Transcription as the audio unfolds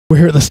We're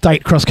here at the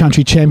State Cross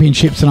Country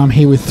Championships and I'm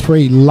here with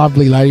three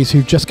lovely ladies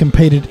who've just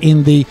competed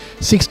in the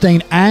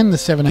 16 and the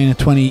 17 and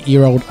 20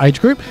 year old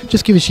age group.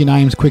 Just give us your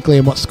names quickly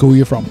and what school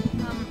you're from.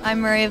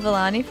 I'm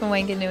Villani from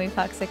Wanganui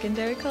Park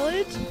Secondary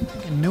College.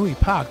 Wanganui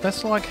Park,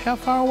 that's like, how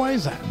far away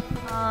is that?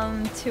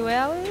 2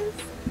 hours.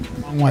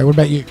 Long way. What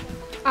about you?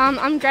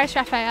 I'm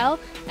Raphael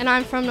and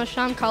I'm from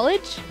Notre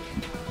College.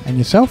 And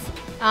yourself?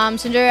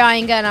 Sandura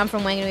Iyengar and I'm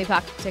from Wanganui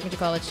Park Secondary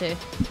College too.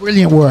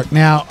 Brilliant work.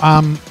 Now,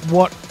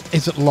 what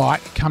is it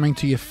like coming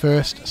to your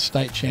first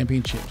state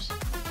championships?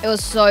 It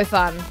was so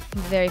fun,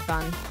 very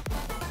fun.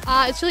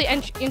 It's really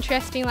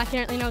interesting, like you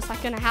don't really know what's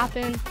like going to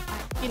happen.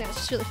 It's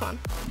just really fun.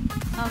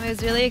 It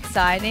was really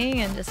exciting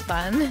and just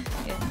fun.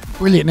 Yeah.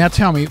 Brilliant. Now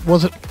tell me,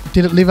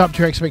 did it live up to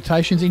your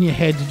expectations? In your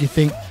head, did you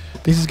think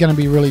this is going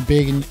to be really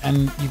big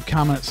and you've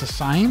come and it's the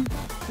same?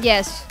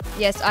 Yes,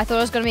 I thought it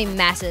was going to be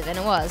massive and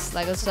it was.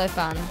 Like, it was so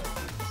fun.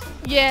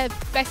 Yeah,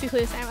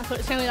 basically the same. I thought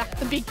it was going to be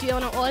like a big deal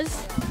and it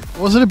was.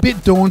 Was it a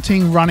bit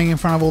daunting running in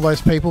front of all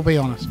those people, be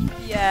honest?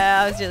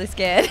 Yeah, I was really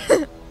scared.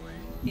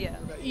 Yeah.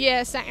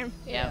 Yeah, same.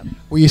 Yeah.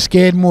 Were you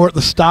scared more at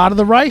the start of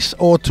the race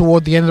or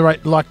toward the end of the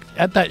race? Like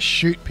at that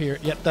shoot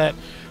period, at that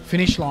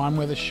finish line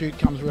where the shoot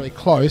comes really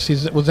close,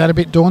 was that a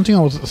bit daunting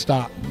or was it the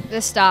start?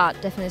 The start,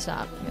 definitely the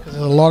start. Because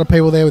there's a lot of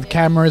people there with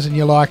cameras and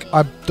you're like,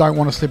 I don't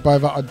want to slip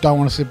over, I don't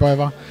want to slip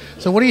over.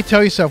 So what do you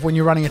tell yourself when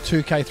you're running a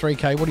 2K,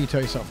 3K? What do you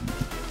tell yourself?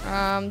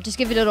 Just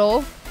give it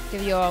all.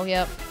 Give it your all,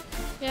 yep.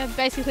 Yeah,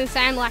 basically the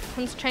same, like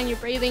concentrate on your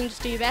breathing,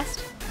 just do your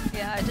best.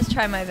 Yeah, I just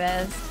try my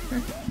best.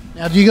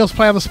 Now, do you girls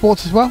play other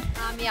sports as well?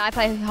 Yeah, I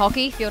play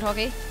hockey, field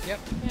hockey. Yep.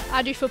 Yeah,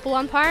 I do football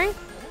umpiring.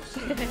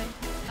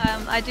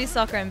 I do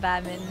soccer and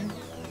badminton.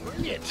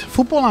 Brilliant.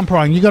 Football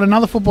umpiring. You got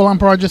another football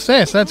umpire just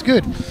there, so that's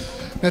good.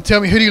 Now tell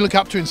me, who do you look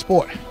up to in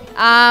sport?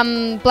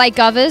 Blake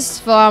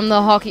Govers from the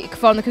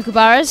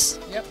Kookaburras.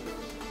 Yep.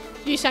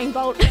 Usain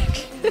Bolt.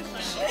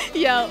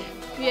 Yeah.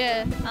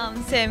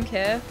 Sam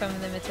Kerr from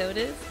the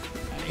Matildas.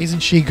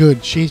 Isn't she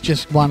good? She's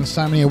just won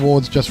so many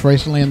awards just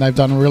recently and they've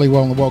done really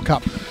well in the World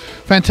Cup.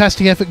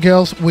 Fantastic effort,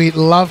 girls. We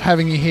love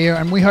having you here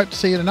and we hope to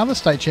see you at another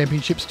state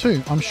championships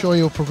too. I'm sure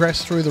you'll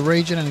progress through the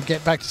region and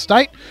get back to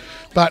state,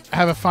 but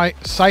have a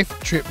safe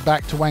trip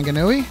back to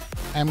Wanganui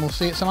and we'll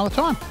see you at some other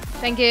time.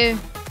 Thank you.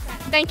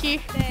 Thank you.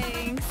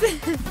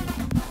 Thanks.